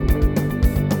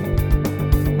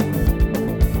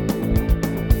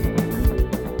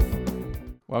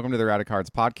Welcome to the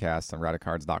Radicards podcast on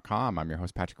radicards.com. I'm your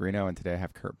host, Patrick Reno, and today I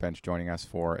have Kurt Bench joining us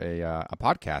for a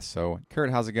podcast. So,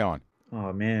 Kurt, how's it going?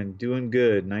 Oh man, doing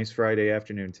good. Nice Friday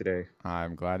afternoon today.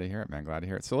 I'm glad to hear it, man. Glad to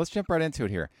hear it. So, let's jump right into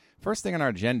it here. First thing on our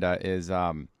agenda is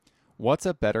what's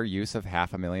a better use of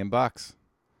 $500,000?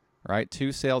 Right?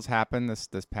 Two sales happened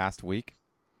this past week.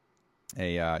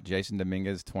 A Jason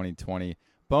Dominguez 2020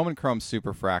 Bowman Chrome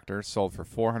Superfractor sold for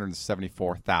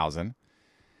 $474,000.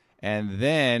 And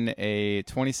then a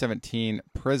 2017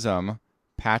 Prism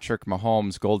Patrick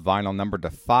Mahomes Gold Vinyl numbered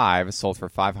to 5 sold for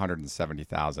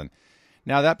 $570,000.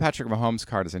 Now, that Patrick Mahomes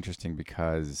card is interesting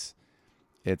because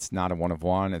it's not a one of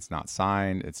one. It's not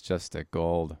signed. It's just a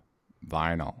gold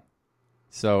vinyl.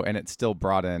 So, and it still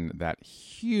brought in that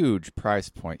huge price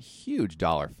point, huge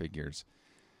dollar figures.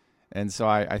 And so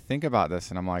I think about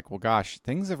this and I'm like, well, gosh,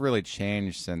 things have really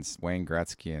changed since Wayne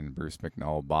Gretzky and Bruce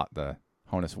McNall bought the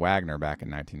Honus Wagner back in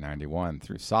 1991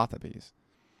 through Sotheby's.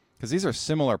 Because these are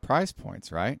similar price points,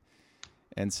 right?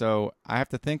 And so I have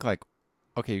to think like,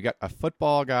 okay, you got a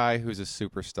football guy who's a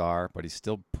superstar, but he's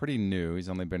still pretty new. He's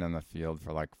only been on the field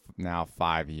for like now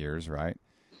 5 years, right?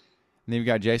 And then you've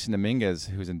got Jason Dominguez,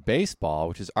 who's in baseball,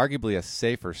 which is arguably a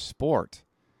safer sport.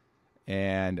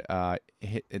 And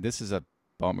this is a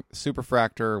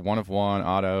Superfractor, one of one,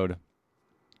 autoed.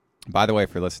 By the way,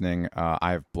 if you're listening,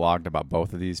 I've blogged about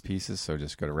both of these pieces, so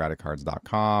just go to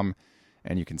radicards.com,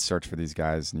 and you can search for these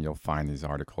guys, and you'll find these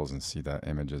articles and see the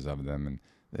images of them and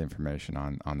the information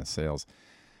on the sales.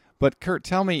 But, Kurt,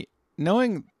 tell me,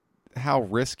 knowing how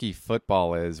risky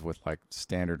football is with, like,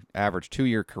 standard average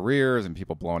 2-year careers and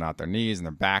people blowing out their knees and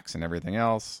their backs and everything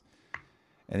else,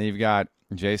 and then you've got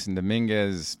Jason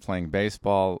Dominguez playing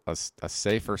baseball, a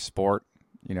safer sport,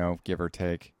 you know, give or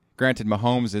take. Granted,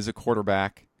 Mahomes is a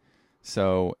quarterback,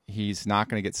 so he's not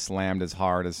going to get slammed as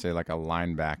hard as, say, like a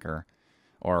linebacker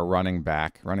or a running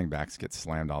back. Running backs get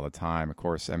slammed all the time. Of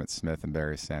course, Emmitt Smith and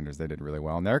Barry Sanders, they did really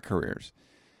well in their careers.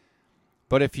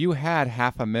 But if you had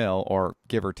 $500,000 or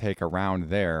give or take around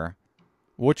there,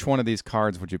 which one of these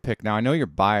cards would you pick? Now, I know you're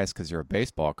biased because you're a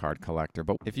baseball card collector,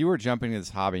 but if you were jumping into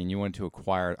this hobby and you wanted to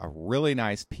acquire a really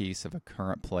nice piece of a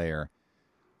current player,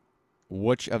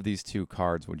 which of these two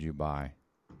cards would you buy?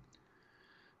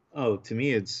 Oh, to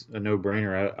me, it's a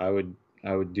no-brainer. I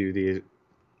would do the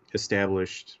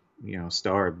established,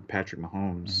 star Patrick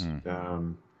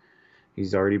Mahomes.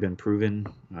 He's already been proven.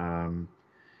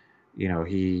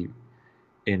 He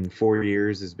in 4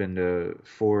 years has been to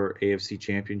 4 AFC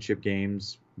Championship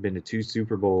games, been to 2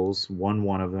 Super Bowls, won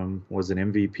one of them, was an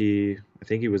MVP. I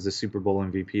think he was the Super Bowl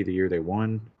MVP the year they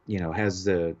won. Has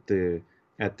the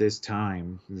at this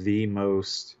time the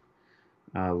most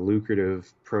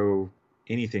lucrative pro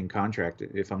anything contract,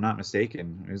 if I'm not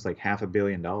mistaken. It was like $500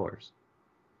 million.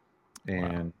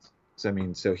 And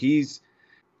Wow. so he's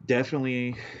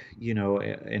definitely,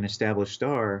 an established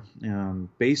star.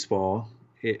 Baseball,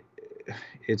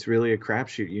 it's really a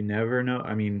crapshoot. You never know.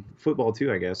 I mean, football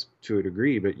too, I guess, to a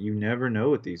degree, but you never know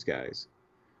with these guys.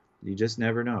 You just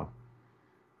never know.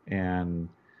 And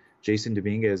Jason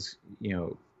Dominguez,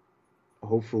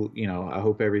 hopefully, I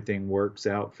hope everything works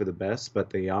out for the best,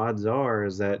 but the odds are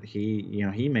is that he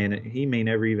may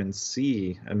never even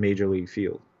see a major league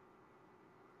field.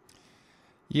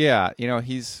 Yeah,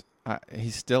 he's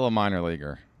still a minor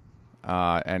leaguer,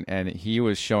 and he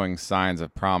was showing signs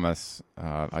of promise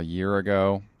a year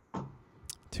ago,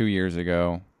 2 years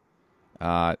ago,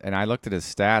 and I looked at his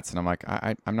stats and I'm like,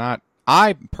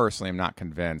 I personally am not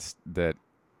convinced that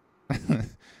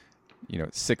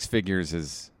 6 figures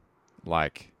is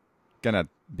like gonna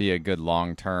be a good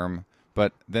long term.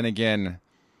 But then again,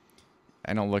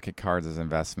 I don't look at cards as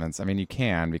investments. I mean, you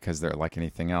can, because they're like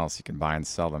anything else. You can buy and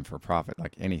sell them for profit,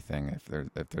 like anything. If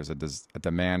there's a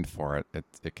demand for it,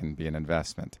 it can be an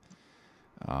investment.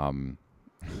 It's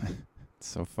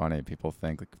so funny. People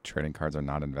think like trading cards are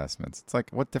not investments. It's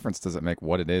like, what difference does it make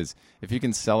what it is? If you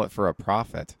can sell it for a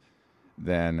profit,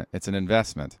 then it's an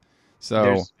investment.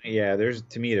 So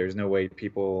There's no way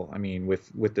people, I mean,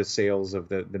 with the sales of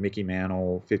the Mickey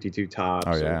Mantle 52 oh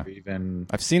tops, yeah, or even,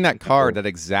 I've seen that card, that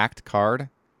exact card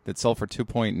that sold for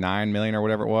 2.9 million or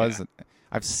whatever it was. yeah.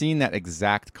 I've seen that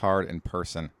exact card in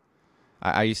person.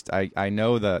 I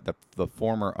know the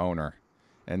former owner,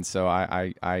 and so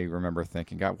I remember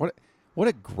thinking, God, what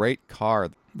a great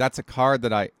card. That's a card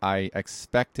that I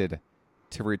expected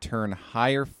to return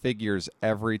higher figures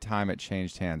every time it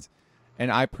changed hands. And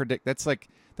I predict that's like,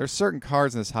 there's certain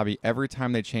cards in this hobby, every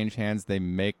time they change hands, they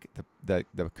make the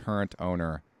current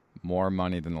owner more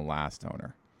money than the last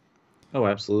owner. Oh,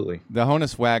 absolutely. The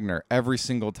Honus Wagner, every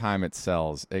single time it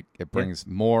sells, it Yeah. brings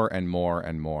more and more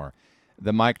and more.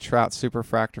 The Mike Trout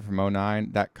Superfractor from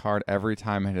 '09, that card, every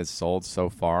time it has sold so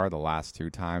far, the last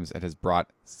 2 times, it has brought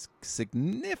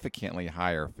significantly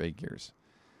higher figures.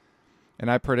 And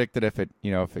I predicted if it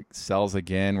sells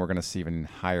again, we're going to see even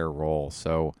higher roll.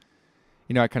 So,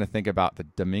 I kind of think about the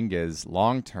Dominguez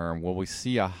long term. Will we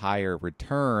see a higher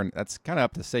return? That's kind of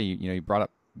up to say. You brought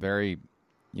up very,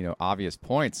 obvious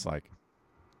points, like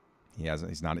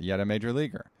he's not yet a major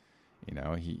leaguer.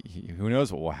 He who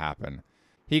knows what will happen.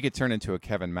 He could turn into a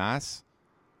Kevin Mass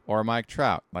or a Mike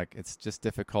Trout. Like, it's just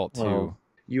difficult to. Well,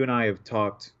 you and I have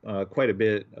talked quite a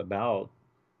bit about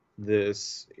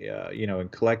this, in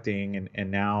collecting,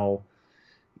 and now,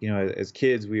 as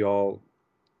kids, we all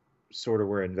sort of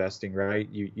were investing, right?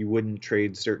 You wouldn't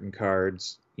trade certain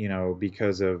cards,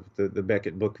 because of the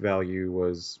Beckett book value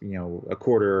was, a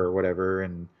quarter or whatever,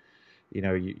 and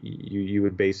you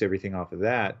would base everything off of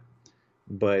that.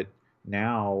 But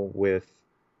now, with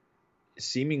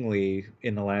seemingly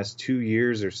in the last 2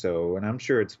 years or so, and I'm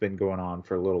sure it's been going on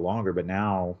for a little longer, but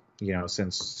now,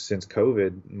 since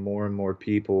COVID, more and more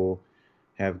people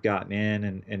have gotten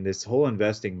in, and this whole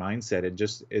investing mindset,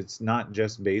 it's not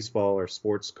just baseball or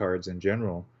sports cards in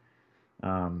general,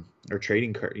 or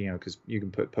trading card, because you can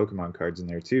put Pokemon cards in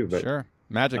there too, but sure,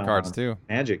 Magic cards too.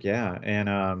 Magic, yeah.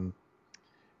 And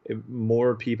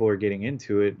more people are getting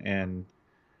into it, and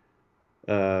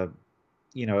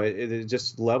it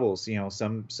just levels.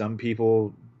 Some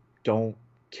people don't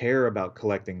care about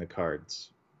collecting the cards,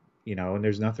 and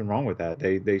there's nothing wrong with that.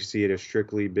 They see it as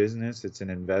strictly business. It's an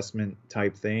investment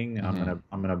type thing. Mm-hmm.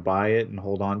 I'm gonna buy it and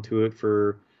hold on to it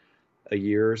for a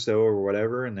year or so or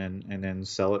whatever, and then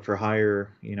sell it for higher,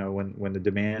 when the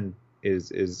demand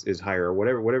is higher, or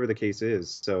whatever the case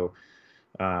is. So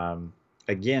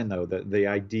again, though, the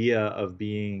idea of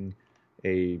being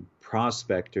a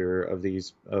prospector of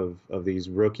these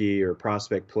rookie or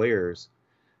prospect players,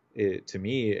 to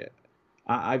me,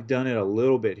 I've done it a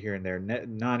little bit here and there,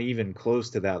 not even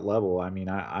close to that level. I mean,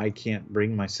 I can't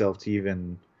bring myself to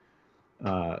even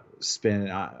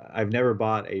spend. I've never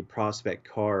bought a prospect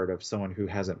card of someone who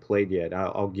hasn't played yet.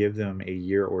 I'll give them a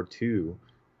year or two,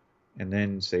 and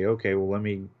then say, okay, well, let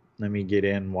me get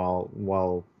in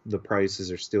while the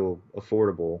prices are still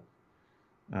affordable.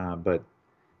 But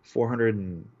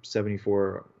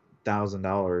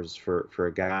 $474,000 for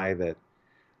a guy that,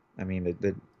 I mean,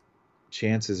 the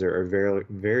chances are very,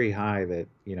 very high that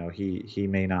he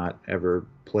may not ever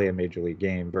play a major league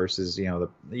game, versus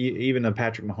even the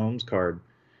Patrick Mahomes card.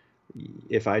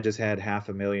 If I just had half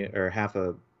a million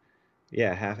to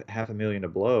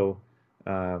blow,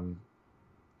 I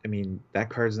mean,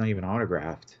 that card's not even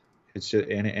autographed. It's just,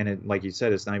 and it, like you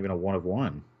said, it's not even a 1 of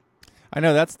 1. I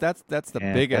know that's the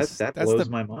And biggest. that blows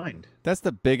my mind. That's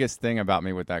the biggest thing about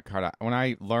me with that card. When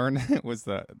I learned it was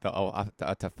the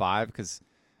to 5, because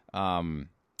I mean,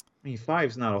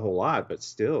 5's not a whole lot, but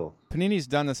still. Panini's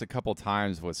done this a couple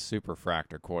times with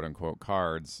Superfractor, quote unquote,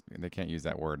 cards. They can't use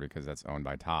that word because that's owned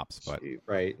by Topps, but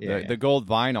right, yeah, the gold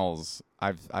vinyls,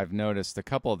 I've noticed a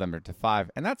couple of them are to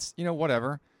 5, and that's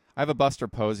whatever. I have a Buster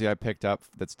Posey I picked up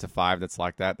that's to 5. That's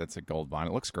like that. That's a gold vinyl.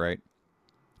 It looks great.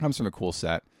 Comes from a cool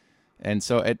set. And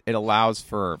so it allows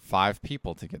for 5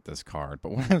 people to get this card.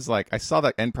 But when I saw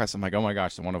that end press, I'm like, oh my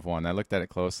gosh, the 1 of 1. I looked at it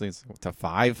closely. It's to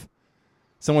 5.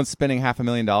 Someone's spending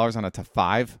 $500,000 on a to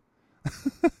 5.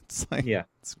 It's like,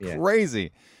 it's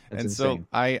crazy. That's and insane.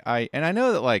 So I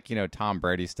know that Tom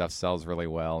Brady stuff sells really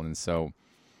well, and so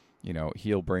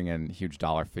he'll bring in huge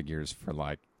dollar figures for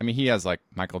he has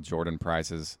Michael Jordan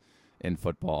prices in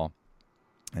football,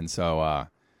 and so.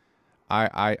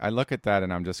 I look at that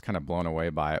and I'm just kind of blown away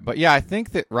by it. But yeah, I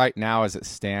think that right now, as it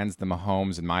stands, the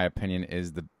Mahomes, in my opinion,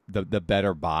 is the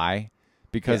better buy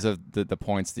because of the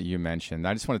points that you mentioned.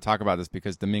 I just want to talk about this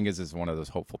because Dominguez is one of those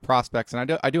hopeful prospects,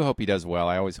 and I do hope he does well.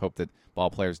 I always hope that ball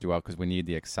players do well because we need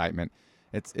the excitement.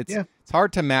 It's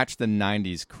hard to match the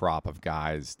 '90s crop of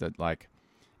guys that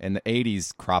and the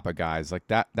 '80s crop of guys. Like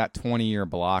that 20-year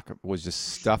block was just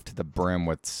stuffed to the brim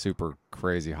with super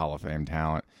crazy Hall of Fame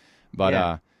talent. But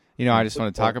I just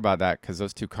want to talk about that because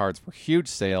those 2 cards were huge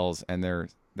sales, and they're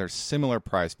similar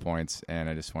price points, and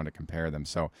I just want to compare them.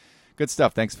 So, good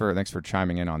stuff. Thanks for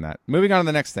chiming in on that. Moving on to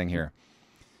the next thing here.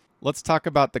 Let's talk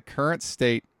about the current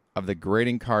state of the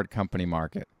grading card company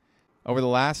market. Over the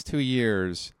last 2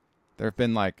 years, there have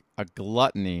been a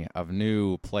gluttony of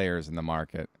new players in the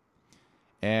market,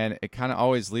 and it kind of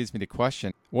always leads me to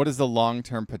question, what is the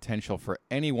long-term potential for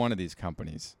any one of these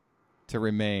companies to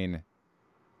remain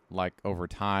over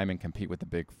time and compete with the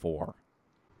big 4?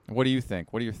 What do you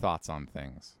think? What are your thoughts on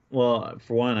things? Well,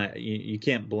 for one, you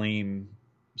can't blame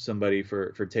somebody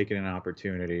for taking an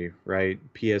opportunity, right?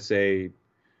 PSA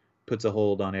puts a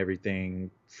hold on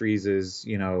everything, freezes,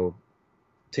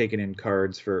 taking in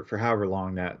cards for however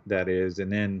long that is,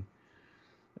 and then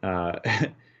uh,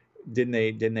 didn't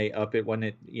they up it when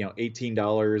it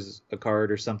 $18 a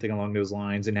card or something along those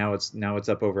lines, and now it's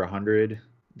up over 100.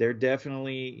 They're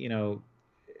definitely a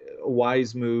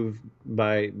wise move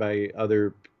by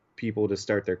other people to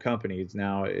start their companies.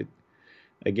 Now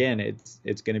again,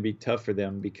 it's going to be tough for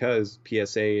them because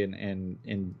PSA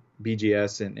and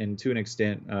BGS and to an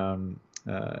extent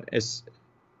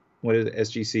what is it,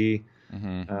 SGC.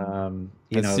 Mm-hmm.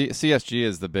 You know, CSG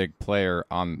is the big player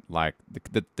on like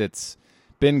that's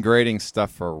been grading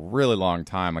stuff for a really long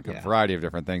time, like a yeah. variety of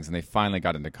different things, and they finally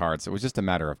got into cards. So it was just a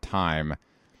matter of time.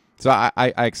 So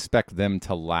I expect them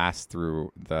to last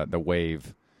through the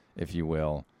wave, if you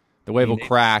will. The wave will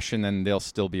crash, and then they'll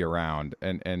still be around,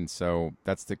 and so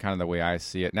that's the kind of the way I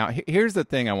see it. Now, here's the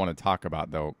thing I want to talk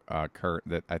about, though, Kurt,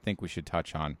 that I think we should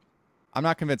touch on. I'm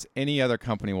not convinced any other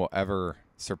company will ever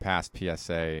surpass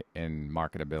PSA in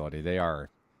marketability. They are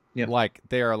Yep.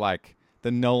 they are like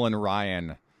the Nolan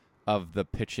Ryan of the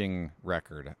pitching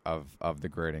record of the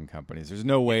grading companies. There's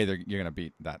no way you're going to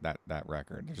beat that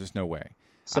record. There's just no way.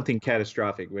 Something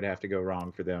catastrophic would have to go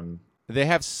wrong for them. They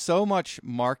have so much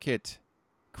market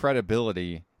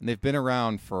credibility, and they've been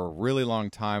around for a really long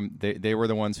time. They were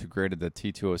the ones who graded the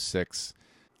T206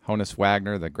 Honus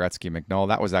Wagner, the Gretzky McNoll.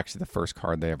 That was actually the first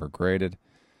card they ever graded,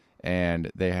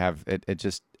 and they have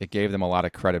it gave them a lot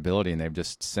of credibility, and they've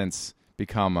just since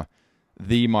become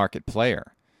the market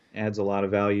player. Adds a lot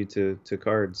of value to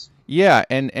cards. Yeah,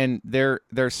 and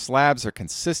their slabs are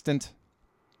consistent.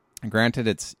 Granted,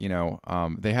 it's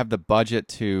they have the budget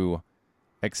to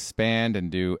expand and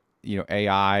do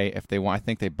AI if they want. I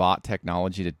think they bought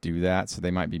technology to do that, so they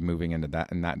might be moving into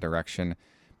that direction.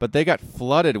 But they got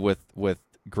flooded with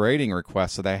grading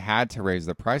requests, so they had to raise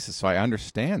the prices. So I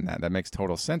understand that. That makes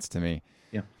total sense to me.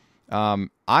 Yeah.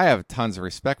 I have tons of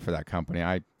respect for that company.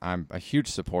 I'm a huge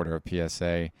supporter of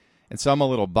PSA, and so I'm a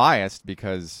little biased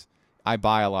because I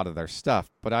buy a lot of their stuff,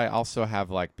 but I also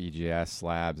have like BGS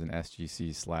slabs and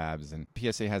SGC slabs, and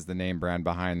PSA has the name brand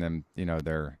behind them.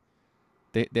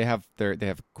 They have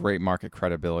great market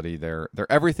credibility. They're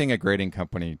everything a grading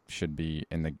company should be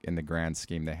in the grand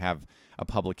scheme. They have a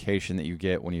publication that you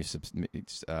get when you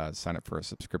sign up for a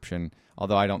subscription.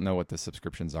 Although I don't know what the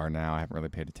subscriptions are now, I haven't really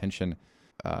paid attention.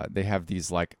 They have these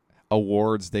like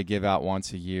awards they give out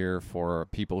once a year for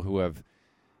people who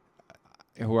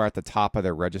are at the top of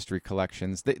their registry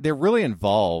collections. They're really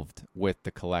involved with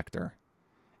the collector,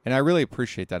 and I really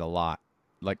appreciate that a lot.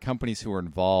 Like companies who are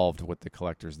involved with the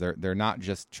collectors, they're not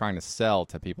just trying to sell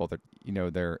to people.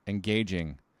 They're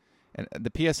engaging, and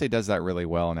the PSA does that really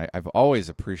well. And I've always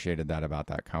appreciated that about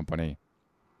that company.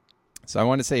 So I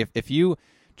want to say, if you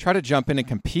try to jump in and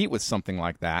compete with something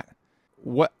like that,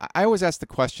 what I always ask the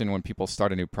question when people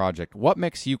start a new project: what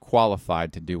makes you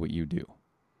qualified to do what you do?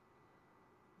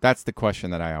 That's the question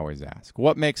that I always ask.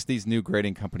 What makes these new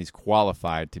grading companies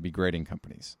qualified to be grading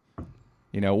companies?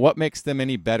 What makes them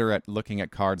any better at looking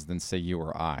at cards than, say, you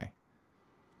or I?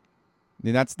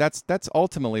 That's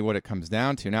ultimately what it comes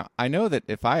down to. Now, I know that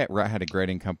if I had a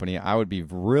grading company, I would be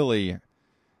really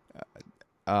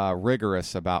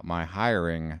rigorous about my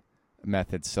hiring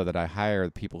methods so that I hire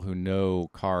people who know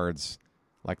cards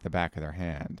like the back of their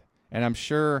hand. And I'm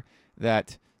sure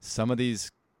that some of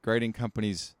these grading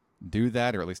companies do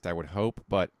that, or at least I would hope.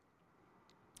 But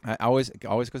it always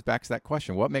goes back to that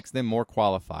question: what makes them more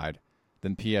qualified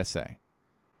than PSA?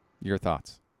 Your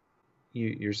thoughts?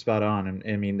 You're spot on, and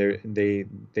I mean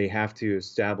they have to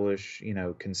establish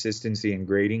consistency in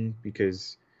grading,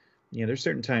 because there's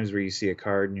certain times where you see a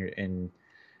card and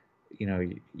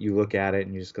you look at it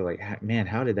and you just go like, man,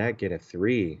 how did that get a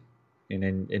 3?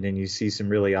 And then you see some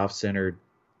really off-centered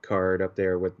card up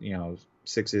there with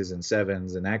 6s and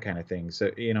 7s and that kind of thing.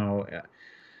 So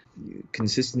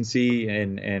consistency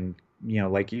and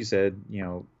like you said,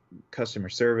 customer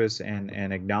service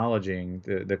and acknowledging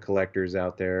the collectors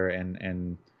out there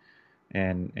and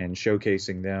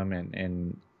showcasing them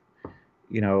and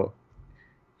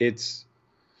it's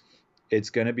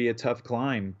going to be a tough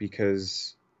climb,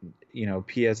 because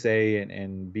PSA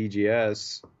and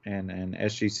BGS and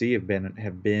SGC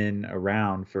have been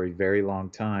around for a very long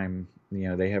time.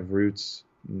 They have roots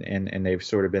and they've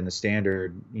sort of been the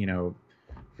standard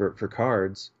for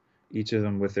cards, each of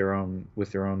them with their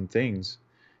own things.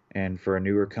 And for a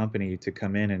newer company to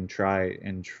come in and try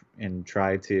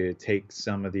to take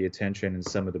some of the attention and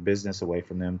some of the business away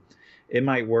from them, it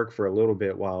might work for a little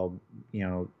bit while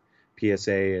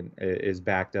PSA is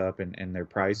backed up and their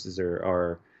prices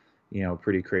are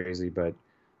pretty crazy. But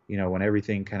when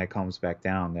everything kind of calms back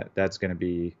down, that's going to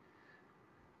be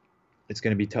it's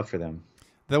going to be tough for them.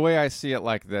 The way I see it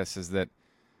like this is that,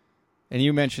 and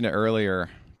you mentioned it earlier,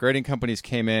 grading companies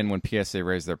came in when PSA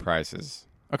raised their prices.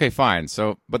 Okay, fine.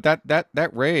 So, but that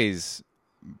raise,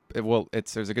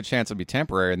 there's a good chance it'll be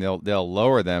temporary, and they'll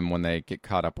lower them when they get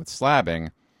caught up with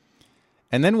slabbing.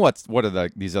 And then what are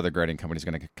these other grading companies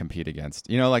going to compete against?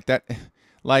 You know, like that,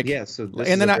 like Yeah, so this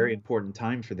and is a then very important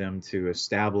time for them to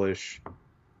establish,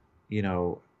 you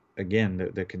know,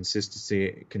 again, the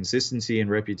consistency and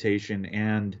reputation.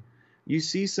 And you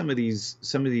see some of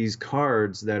these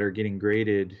cards that are getting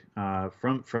graded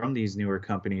from these newer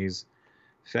companies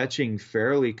fetching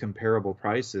fairly comparable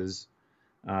prices.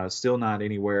 Still not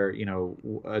anywhere,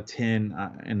 a 10.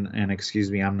 And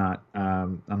excuse me, I'm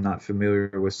not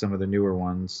familiar with some of the newer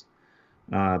ones.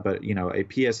 But a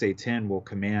PSA 10 will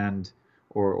command,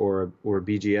 or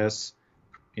BGS,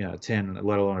 10,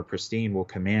 let alone a pristine, will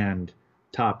command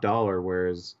top dollar.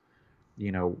 Whereas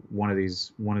one of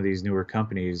these newer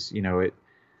companies,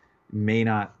 may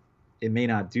not it may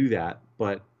not do that.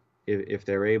 But if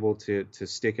they're able to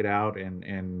stick it out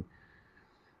and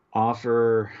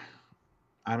offer,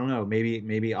 I don't know,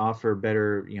 maybe offer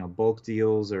better, bulk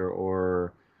deals,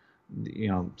 or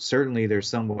certainly there's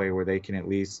some way where they can at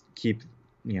least keep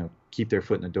their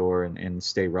foot in the door and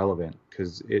stay relevant,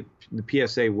 because the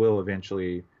PSA will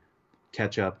eventually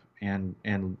catch up and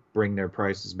bring their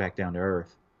prices back down to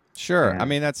earth. sure. I And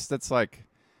mean, that's like,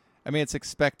 I mean, it's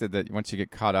expected that once you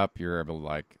get caught up, you're able to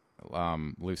like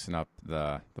loosen up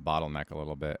the bottleneck a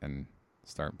little bit and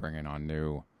start bringing on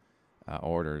new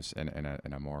orders in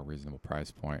a more reasonable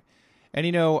price point. And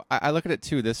I look at it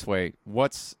too this way.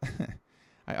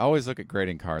 I always look at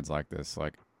grading cards like this,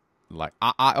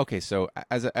 okay. So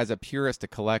as a purist, a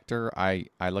collector, I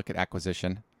look at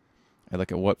acquisition. I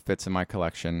look at what fits in my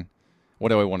collection. What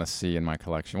do I want to see in my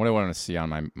collection? What do I want to see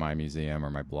on my museum or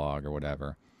my blog or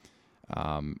whatever?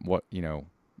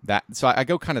 That. So I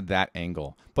go kind of that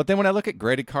angle. But then when I look at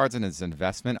graded cards and as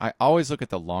investment, I always look at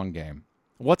the long game.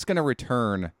 What's going to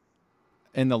return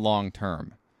in the long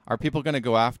term? Are people going to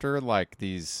go after like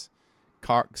these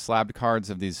slabbed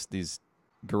cards of these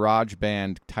garage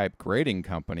band type grading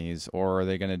companies, or are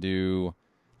they going to do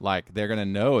like they're going to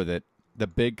know that the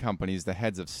big companies, the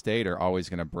heads of state, are always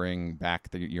going to bring back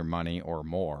your money or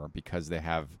more because they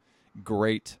have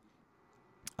great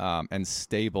and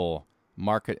stable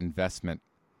market investment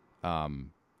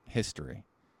history?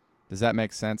 Does that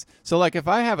make sense? So like if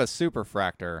I have a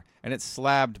superfractor and it's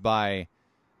slabbed by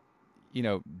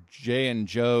J and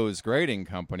Joe's grading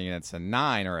company, and it's a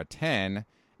 9 or a 10,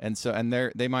 and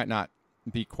they might not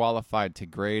be qualified to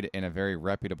grade in a very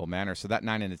reputable manner. So that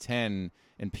 9 and a 10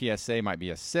 in PSA might be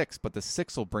a 6, but the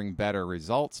 6 will bring better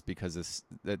results because it's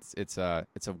a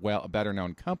better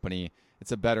known company,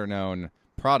 it's a better known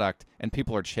product, and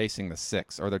people are chasing the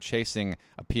 6, or they're chasing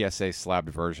a PSA slabbed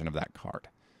version of that card.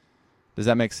 Does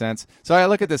that make sense? So I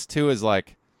look at this too as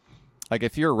like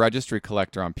if you're a registry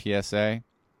collector on PSA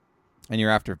and you're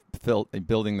after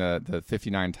building the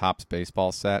 59 Topps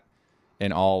baseball set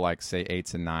in all like say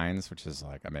 8s and 9s, which is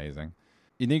like amazing.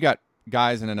 And you got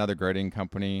guys in another grading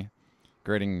company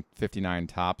grading 59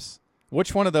 Topps.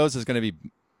 Which one of those is going to be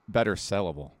better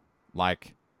sellable?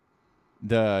 Like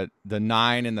the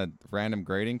 9 in the random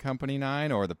grading company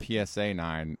 9 or the PSA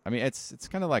 9? I mean, it's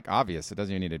kind of like obvious. It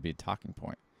doesn't even need to be a talking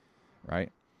point,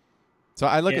 right? So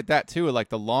I look Yeah. at that too, like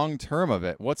the long term of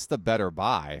it. What's the better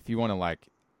buy? If you want to like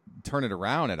turn it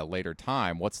around at a later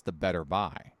time, what's the better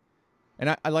buy?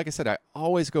 And I like I said, I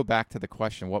always go back to the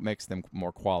question: what makes them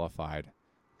more qualified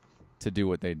to do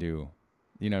what they do?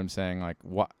 You know what I'm saying? Like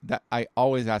what that I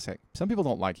always ask. Some people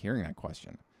don't like hearing that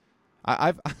question.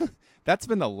 I've that's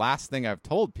been the last thing I've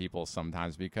told people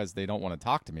sometimes because they don't want to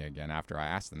talk to me again after I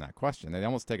ask them that question. They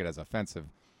almost take it as offensive.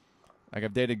 Like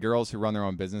I've dated girls who run their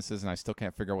own businesses and I still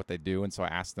can't figure out what they do, and so I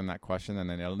ask them that question and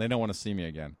then they don't want to see me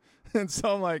again. And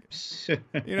so I'm like,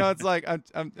 it's like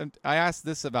I ask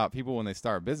this about people when they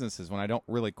start businesses when I don't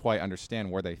really quite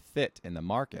understand where they fit in the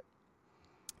market.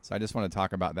 So I just want to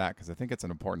talk about that because I think it's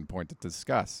an important point to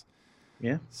discuss.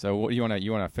 Yeah. So what you want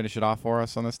to finish it off for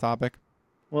us on this topic?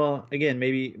 Well, again,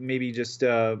 maybe just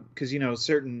because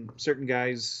certain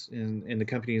guys in the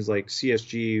companies like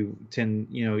CSG tend,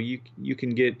 you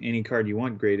can get any card you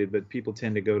want graded, but people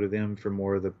tend to go to them for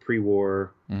more of the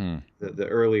pre-war, the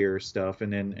earlier stuff,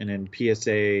 and then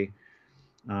PSA,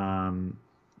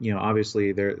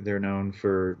 obviously they're known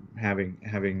for having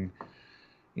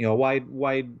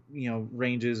wide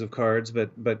ranges of cards,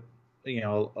 but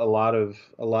a lot of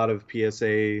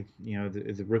PSA,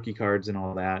 the rookie cards and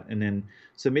all that. And then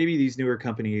so maybe these newer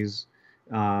companies,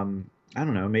 I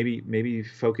don't know, maybe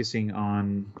focusing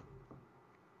on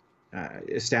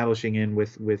establishing in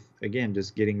with again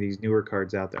just getting these newer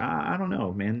cards out there. I don't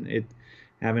know, man. It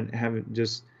haven't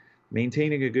just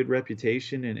maintaining a good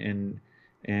reputation and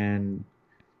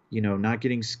not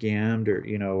getting scammed or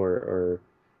or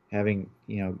having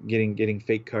getting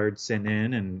fake cards sent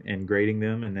in and grading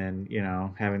them and then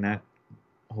having that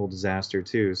whole disaster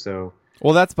too. So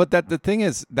Well, the thing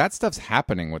is that stuff's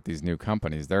happening with these new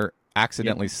companies. They're yeah,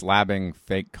 accidentally slabbing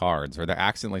fake cards, or they're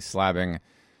accidentally slabbing,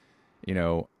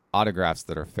 autographs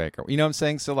that are fake. Or, you know what I'm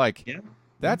saying? So like, yeah,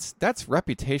 yeah, that's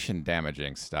reputation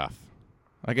damaging stuff.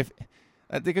 Like if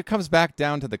I think it comes back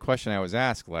down to the question I was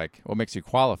asked, like what makes you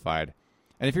qualified,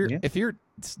 and yeah. if you're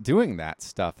doing that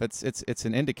stuff, it's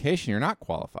an indication you're not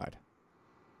qualified,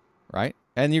 right?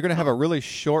 And you're going to have a really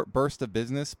short burst of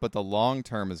business, but the long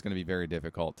term is going to be very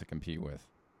difficult to compete with.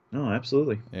 No,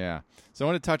 absolutely. Yeah. So I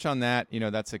want to touch on that.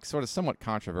 That's a sort of somewhat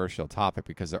controversial topic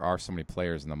because there are so many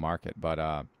players in the market. But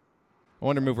I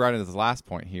want to move right into the last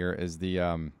point here is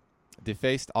the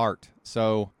defaced art.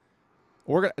 So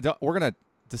we're gonna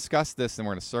discuss this and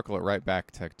we're gonna circle it right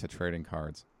back to trading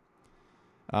cards.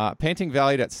 Painting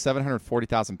valued at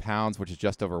 £740,000, which is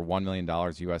just over $1 million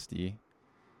USD,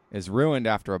 is ruined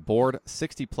after a bored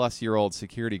 60-plus-year-old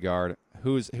security guard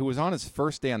who was on his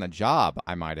first day on the job,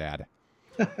 I might add,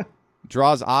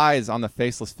 draws eyes on the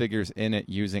faceless figures in it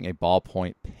using a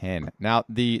ballpoint pen. Now,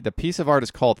 the piece of art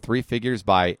is called Three Figures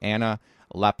by Anna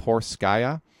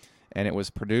Laporskaya, and it was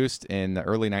produced in the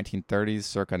early 1930s,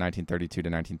 circa 1932 to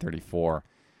 1934.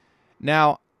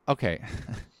 Now, okay,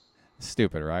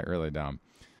 stupid, right? Really dumb.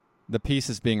 The piece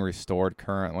is being restored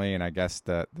currently, and I guess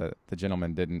the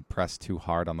gentleman didn't press too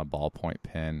hard on the ballpoint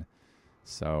pen.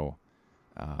 So,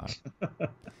 I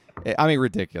mean,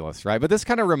 ridiculous, right? But this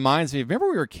kind of reminds me. Remember,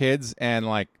 we were kids, and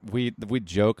like we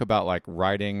joke about like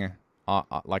writing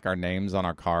like our names on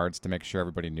our cards to make sure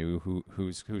everybody knew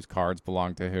whose cards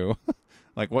belonged to who,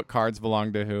 like what cards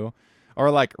belong to who,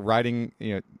 or like writing,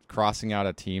 crossing out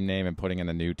a team name and putting in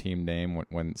a new team name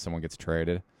when someone gets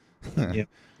traded. Yeah,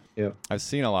 yeah, I've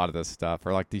seen a lot of this stuff,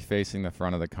 or like defacing the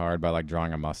front of the card by like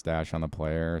drawing a mustache on the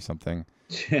player or something.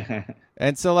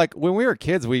 And so, like, when we were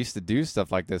kids, we used to do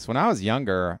stuff like this. When I was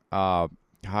younger, when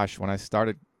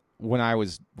I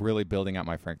was really building out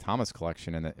my Frank Thomas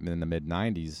collection in the mid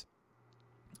 '90s,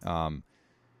 I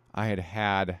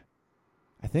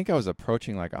think I was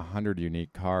approaching like 100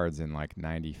 unique cards in like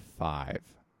 '95,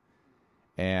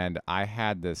 and I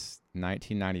had this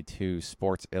 1992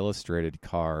 Sports Illustrated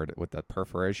card with the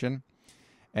perforation,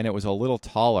 and it was a little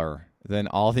taller than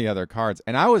all the other cards.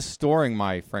 And I was storing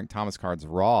my Frank Thomas cards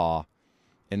raw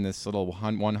in this little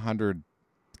 100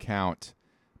 count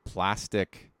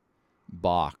plastic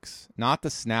box. Not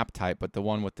the snap type, but the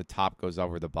one with the top goes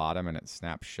over the bottom and it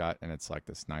snaps shut and it's like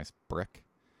this nice brick.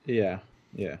 yeah,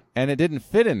 yeah. And it didn't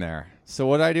fit in there. So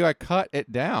what I do, I cut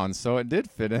it down so it did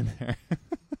fit in there.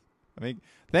 I mean,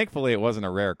 thankfully it wasn't a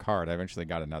rare card. I eventually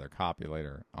got another copy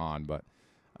later on, but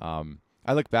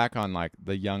I look back on like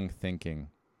the young thinking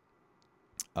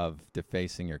of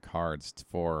defacing your cards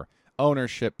for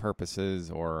ownership purposes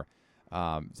or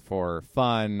for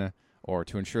fun or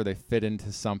to ensure they fit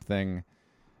into something.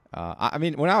 I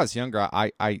mean, when I was younger,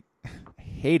 I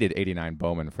hated 89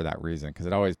 Bowman for that reason because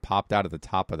it always popped out at the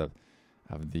top of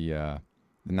the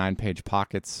 9-page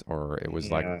pockets, or it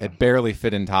was like it barely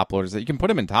fit in top loaders. You can put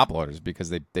them in top loaders because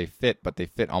they fit, but they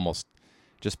fit almost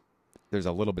just there's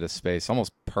a little bit of space,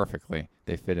 almost perfectly.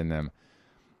 They fit in them.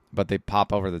 But they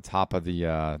pop over the top of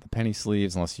the penny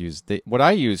sleeves unless you use what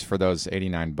I use for those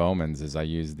 89 Bowmans is I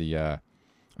use the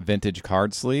vintage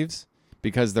card sleeves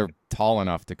because they're tall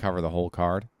enough to cover the whole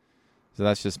card. So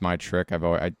that's just my trick.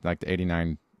 I like the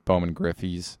 89 Bowman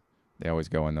Griffies. They always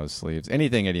go in those sleeves.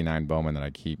 Anything 89 Bowman that I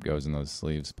keep goes in those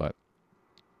sleeves. But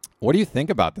what do you think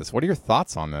about this? What are your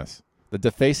thoughts on this? The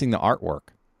defacing the artwork.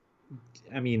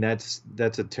 I mean, that's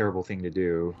a terrible thing to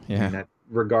do. Yeah. I mean, that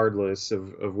regardless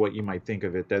of what you might think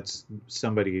of it, that's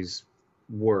somebody's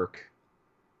work,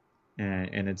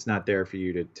 and it's not there for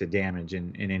you to damage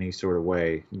in any sort of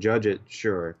way. Judge it,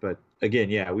 sure, but again,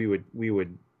 yeah, we would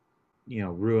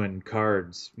ruin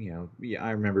cards. Yeah,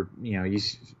 I remember, you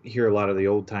hear a lot of the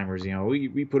old timers,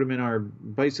 we put them in our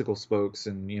bicycle spokes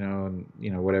and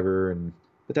whatever,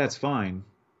 but that's fine,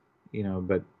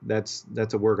 but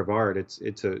that's a work of art. It's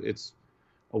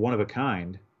a one of a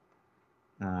kind.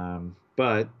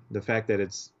 But the fact that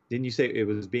didn't you say it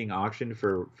was being auctioned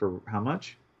for how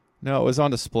much? No, it was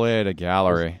on display at a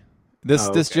gallery.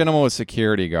 This gentleman was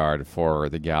security guard for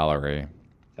the gallery.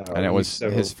 And it was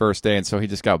his first day, and so he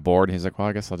just got bored. And he's like, "Well,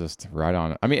 I guess I'll just write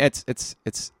on it." I mean, it's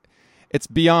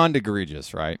beyond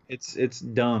egregious, right? It's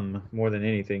dumb more than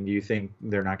anything. Do you think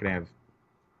they're not going to have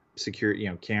security,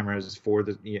 cameras for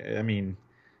the. I mean,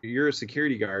 you're a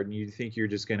security guard, and you think you're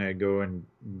just gonna go and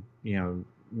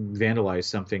vandalize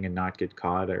something and not get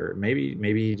caught, or maybe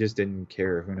he just didn't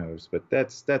care. Who knows? But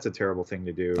that's a terrible thing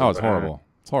to do. Oh, it's horrible.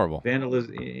 It's horrible.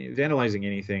 Vandalizing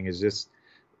anything is just,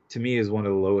 to me, is one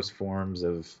of the lowest forms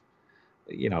of,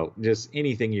 just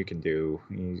anything you can do.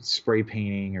 Spray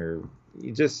painting, or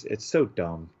it's so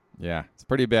dumb. Yeah, it's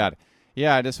pretty bad.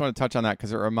 Yeah, I just want to touch on that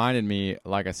because it reminded me,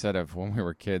 like I said, of when we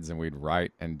were kids and we'd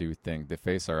write and do things,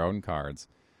 deface our own cards.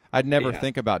 I'd never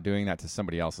think about doing that to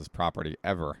somebody else's property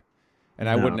ever. And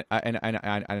I wouldn't,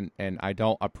 and I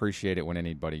don't appreciate it when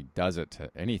anybody does it to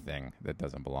anything that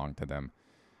doesn't belong to them.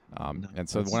 And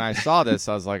so when I saw this,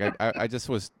 I was like, I just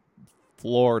was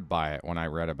floored by it when I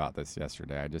read about this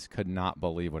yesterday. I just could not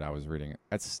believe what I was reading.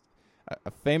 It's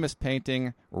a famous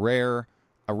painting, rare,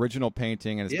 original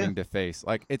painting, and it's being defaced.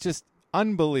 Like, it's just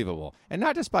unbelievable. And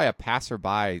not just by a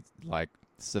passerby, like,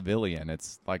 civilian.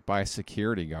 It's like by a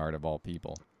security guard of all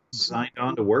people. Signed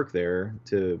on to work there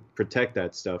to protect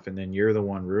that stuff, and then you're the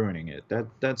one ruining it.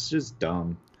 That's just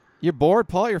dumb. You're bored?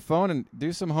 Pull out your phone and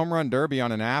do some home run derby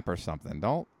on an app or something.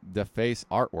 Don't deface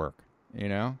artwork,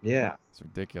 Yeah. It's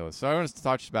ridiculous. So I wanted to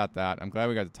talk about that. I'm glad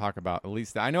we got to talk about at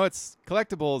least that. I know it's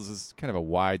collectibles is kind of a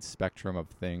wide spectrum of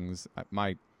things.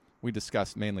 We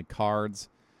discussed mainly cards.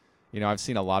 I've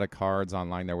seen a lot of cards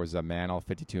online. There was a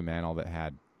 52 mantle that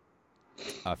had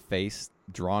a face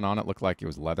drawn on it, looked like it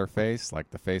was Leatherface.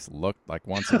 Like the face looked like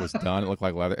once it was done, it looked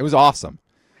like leather. It was awesome.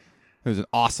 It was an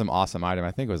awesome item.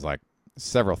 I think it was like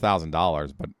several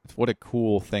 $1,000s, but what a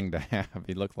cool thing to have.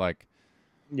 He looked like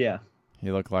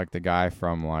the guy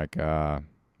from like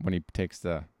when he puts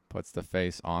the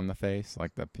face on the face,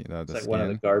 like the it's like skin. One of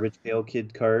the Garbage Pail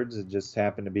Kid cards. It just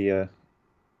happened to be a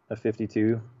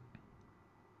 52.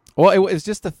 Well, it was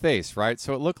just the face, right?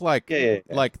 So it looked like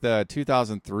like the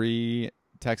 2003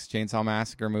 Texas Chainsaw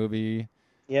Massacre movie.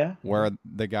 Yeah. Where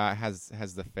the guy has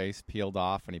the face peeled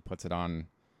off and he puts it on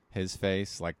his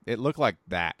face. Like, it looked like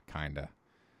that, kind of.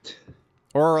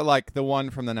 Or like the one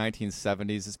from the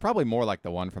 1970s. It's probably more like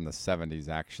the one from the 70s,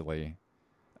 actually.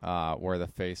 Where the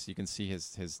face, you can see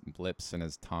his lips and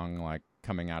his tongue, like,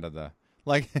 coming out of the...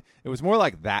 Like, it was more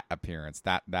like that appearance,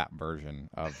 that version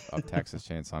of Texas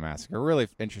Chainsaw Massacre. Really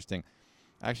interesting.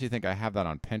 I actually think I have that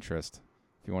on Pinterest.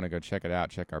 If you want to go check it out,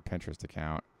 check our Pinterest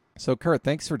account. So, Kurt,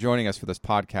 thanks for joining us for this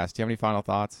podcast. Do you have any final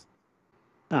thoughts?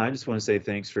 No, I just want to say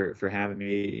thanks for having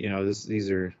me.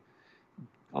 These are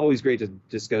always great to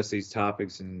discuss these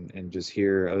topics and just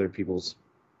hear other people's,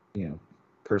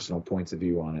 personal points of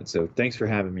view on it. So thanks for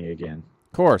having me again.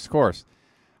 Of course.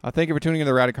 Thank you for tuning in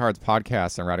to the Radic Cards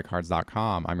podcast on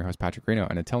radicards.com. I'm your host, Patrick Reno,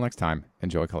 and until next time,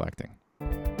 enjoy collecting.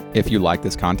 If you like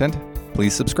this content,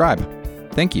 please subscribe.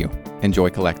 Thank you. Enjoy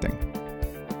collecting.